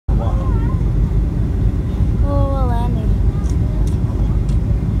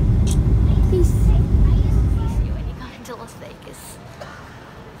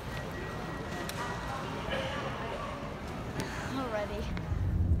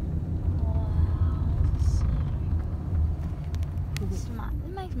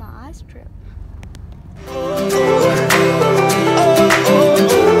make my eyes trip.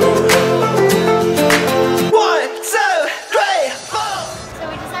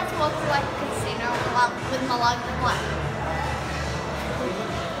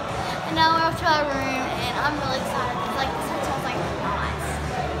 And now we're off to our room, and I'm really excited because like this hotel's like nice.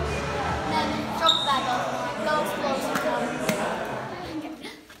 And then drop the bag off, go explore some.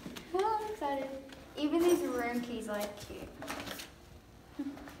 Oh, I'm excited. Even these room keys are like cute.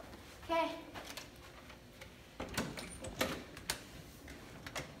 Okay.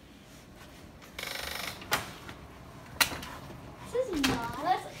 This is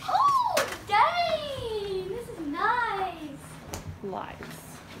nice. Oh, dang! This is nice. Lights.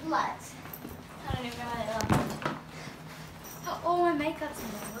 Lights. I don't even know how they are. Oh, my makeup's in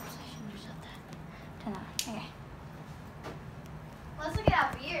there. Whoops, I shouldn't have shut that. Turn that on. Okay. Let's look at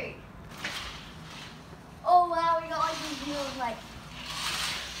our view. Oh, wow, we got like this view of like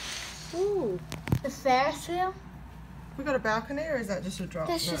Ooh. the Ferris wheel. We got a balcony, or is that just a drop?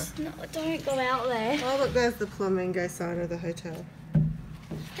 That's just not, don't go out there. Oh, look, there's the Flamingo sign of the hotel.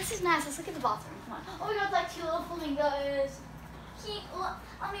 This is nice. Let's look at the bathroom. Come on. Oh, we got like 2 little flamingos. Cute. Look,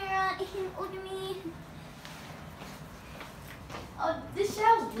 I'm here. Look at me. Oh, this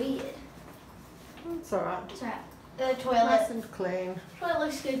shower's weird. It's alright. It's alright. The toilet. Nice and clean. Toilet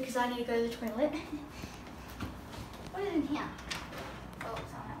looks good because I need to go to the toilet. What is in here? Oh,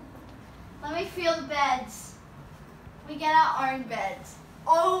 it's not out. Let me feel the beds. We get our own beds.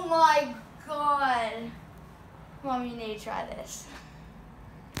 Oh my god. Mom, you need to try this.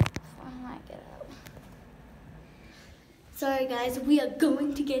 I might get up. Sorry guys, we are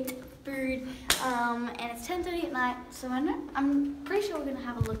going to get food. And it's 10:30 at night, so I'm pretty sure we're gonna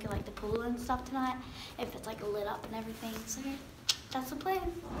have a look at like the pool and stuff tonight, if it's like lit up and everything. So that's the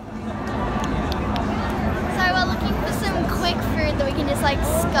plan. So we're looking for some quick food that we can just like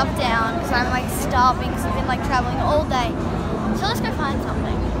scuff down because I'm like starving because I've been like traveling all day. So let's go find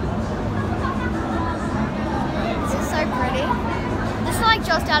something. This is so pretty. This is like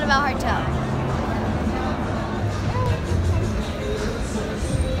just out of our hotel.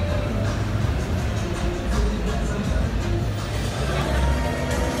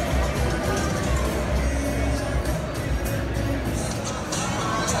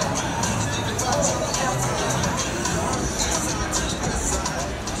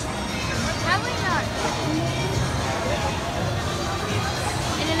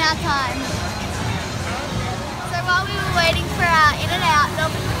 Time. So while we were waiting for our In-N-Out, there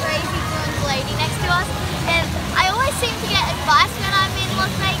was a crazy drunk lady next to us, and I always seem to get advice when I'm in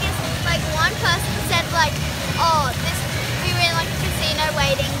Las Vegas. Like one person said like, oh, we were in like a casino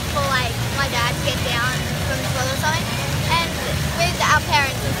waiting for like my dad to get down from the floor or something, and with our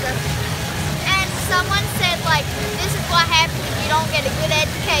parents and stuff. And someone said like, this is what happens if you don't get a good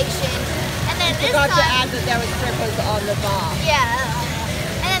education. And then this time, forgot to add that there were strippers on the bar. Yeah.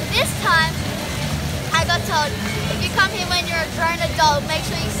 And then this time, I got told, if you come here when you're a grown adult, make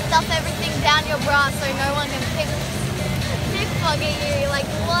sure you stuff everything down your bra so no one can pickpocket you. You're like,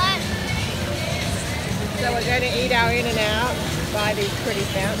 what? So we're going to eat our In-N-Out by these pretty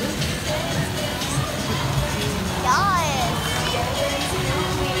fountains.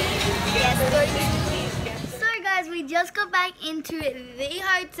 Yes. So guys, we just got back into the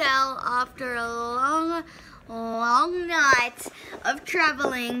hotel after a long night of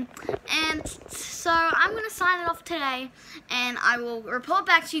traveling, and so I'm gonna sign it off today, and I will report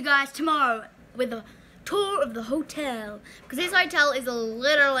back to you guys tomorrow with a tour of the hotel, because this hotel is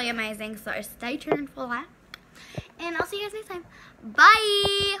literally amazing. So stay tuned for that, and I'll see you guys next time.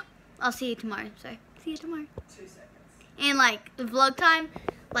 Bye. I'll see you tomorrow. So see you tomorrow. 2 seconds. And like the vlog time,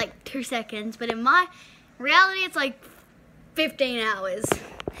 like 2 seconds, but in my reality it's like 15 hours.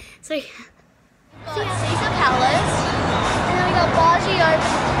 So Caesar Palace, and then we got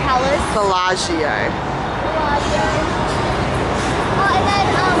Palace. Bellagio. Oh, and then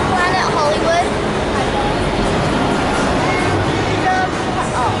Planet Hollywood.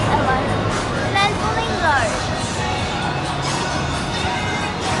 And then Flamingo.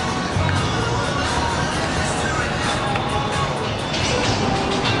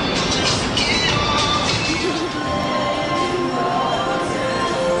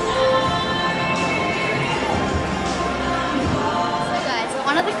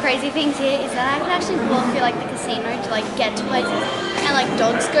 Crazy things here is that I can actually walk through like the casino to like get to places, and like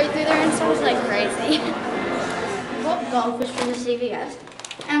dogs go through there and stuff. It's like crazy. We got goldfish from the CVS,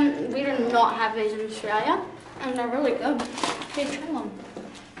 and we do not have these in Australia, and they're really good. Here, try one.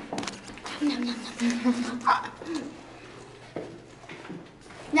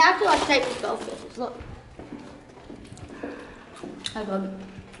 They actually like shaped as goldfishes. Look. How good.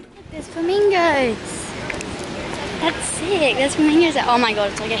 There's flamingos. That's sick. There's flamingos. Oh my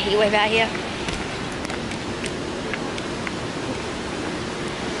god, it's like a heat wave out here.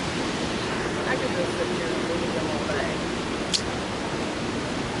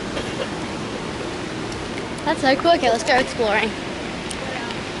 That's so cool. Okay, let's go exploring.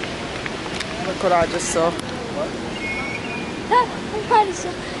 Look what I just saw. I just saw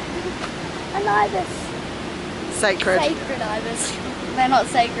an ibis. Sacred. Sacred ibis. They're not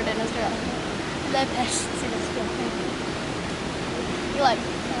sacred in Australia. They're pests in Australia. You're like, oh.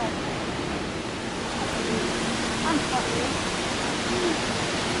 I'm sorry.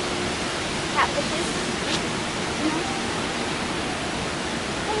 Catfishes.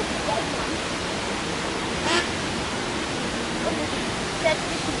 There's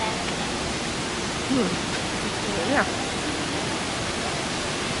fish in there. Yeah.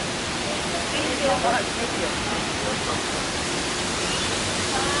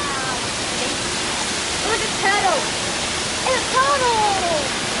 Look at turtle. It's a turtle.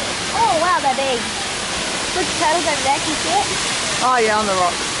 Oh wow, they're big. Look, turtles over there. Can you see it? Oh yeah, on the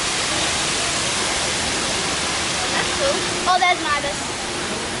rocks. That's cool. Oh, there's an ibis.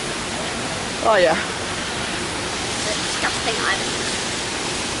 Oh yeah. Disgusting ibises.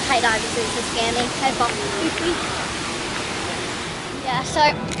 I hate ibises. They scare me. Hey, Pop. Yeah, so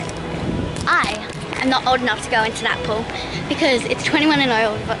I am not old enough to go into that pool because it's 21 and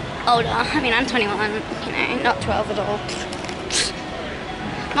older. I mean, I'm 21, you know, not 12 at all.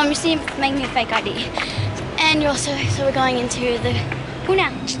 Mum, you see, make me a fake ID. And you're also, so we're going into the pool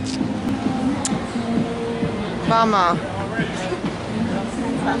now. Mama,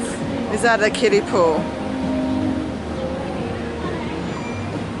 is that a kiddie pool?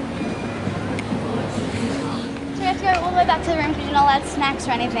 So you have to go all the way back to the room because you're not allowed snacks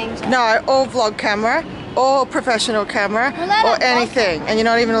or anything. So. No, all vlog camera, all professional camera, or anything. And you're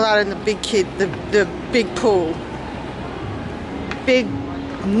not even allowed in the big the big pool. Big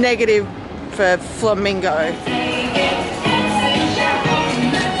negative for Flamingo.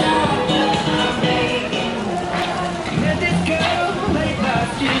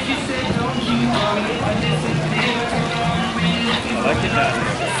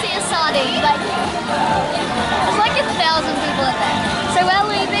 See a sardine, like there's like 1,000 people in there. So we're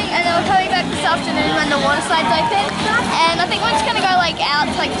leaving and then we're coming back this afternoon when the water slide's open. And I think we're just gonna go like out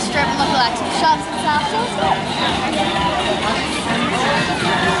to like the strip and look at like some shops and stuff. So let's go.